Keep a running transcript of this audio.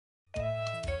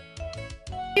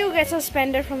You get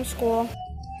suspended from school.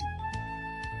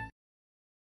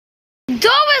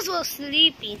 Doris was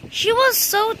sleepy. She was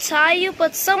so tired,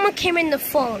 but someone came in the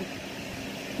phone.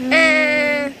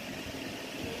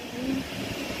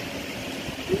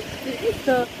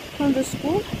 From the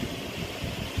school?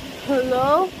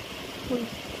 Hello?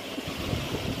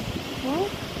 Huh?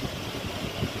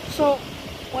 So,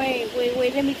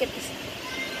 wait, let me get this.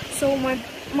 So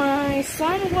my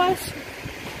son was,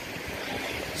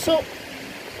 so,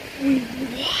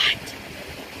 what?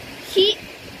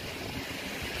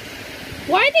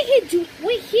 Why did he do,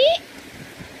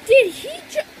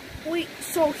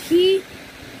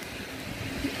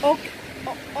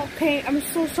 okay, I'm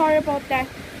so sorry about that.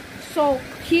 So,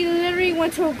 he literally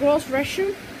went to a girl's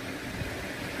restroom?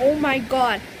 Oh my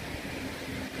god.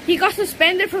 He got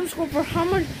suspended from school for how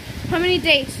many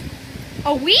days?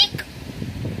 A week?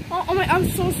 Oh my, I'm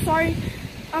so sorry.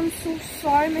 I'm so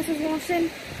sorry, Mrs. Wilson.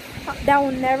 That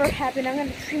will never happen. I'm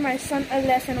going to treat my son a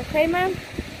lesson, okay, ma'am?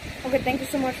 Okay, thank you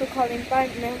so much for calling. Bye,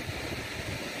 ma'am.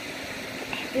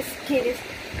 This kid is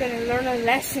going to learn a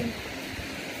lesson.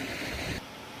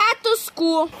 At the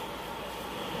school.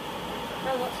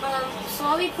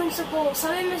 Sorry, Principal.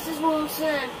 Sorry, Mrs.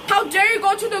 Wilson. How dare you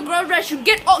go to the girls' restroom?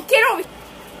 Get over.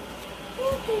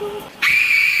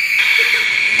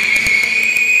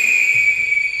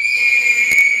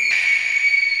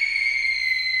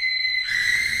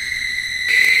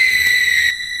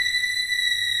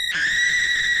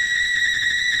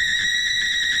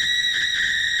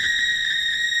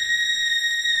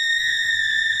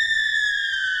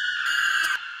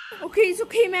 Okay, it's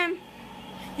okay, ma'am.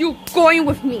 You're going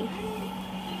with me.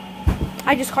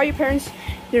 I just called your parents.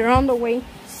 They're on the way.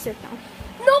 Sit down.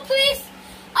 No, please.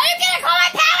 Are you gonna call my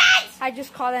parents? I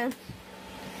just called them.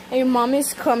 And your mom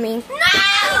is coming. No!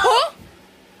 Huh?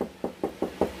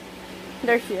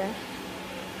 They're here.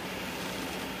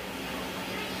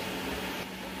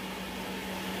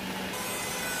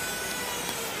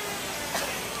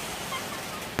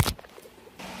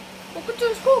 Welcome to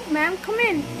the school, ma'am. Come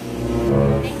in.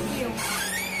 Thank you.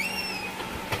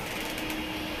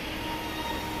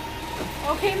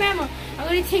 Okay, ma'am. I'm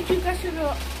going to take you guys to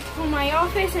my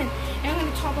office and I'm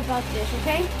going to talk about this,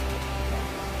 okay?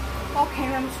 Okay,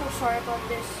 ma'am. I'm so sorry about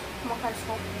this. Come on, let's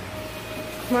go.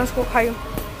 Come on, let's go, Calliou.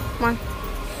 Come on.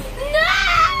 No!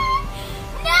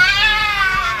 No!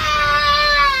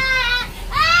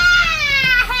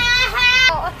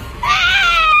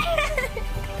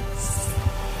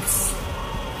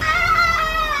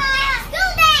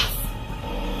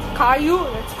 Calliou,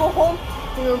 let's go home.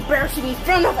 You're embarrassing me in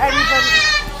front of everybody.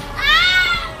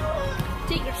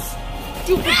 Take your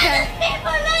stupid pen.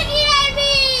 People looking at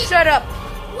me. Shut up.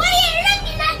 What are you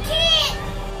looking at, kid?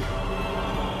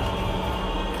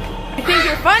 You think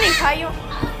you're funny, Calliou?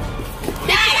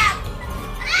 Shut up.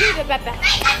 Here's the backpack.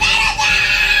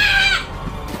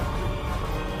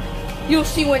 You'll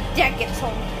see when Dad gets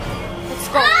home. Let's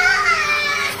go.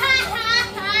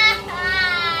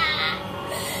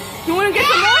 You want to get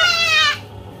some more?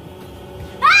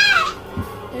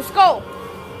 Let's go.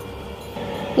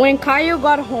 When Calliou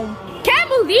got home, can't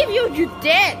believe you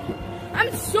did.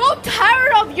 I'm so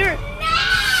tired of you're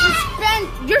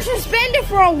suspended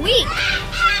for a week.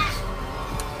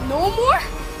 No more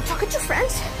talking to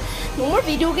friends. No more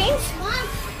video games. Mom,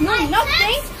 no,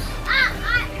 nothing. I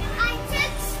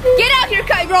Get out here,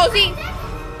 Rosie.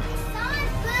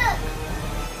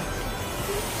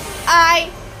 I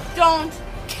don't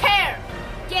care.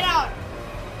 Get out,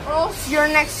 or else you're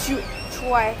next to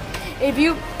Troy. If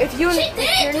you're next,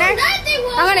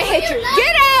 I'm gonna hit you.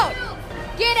 Get out!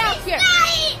 Get out here!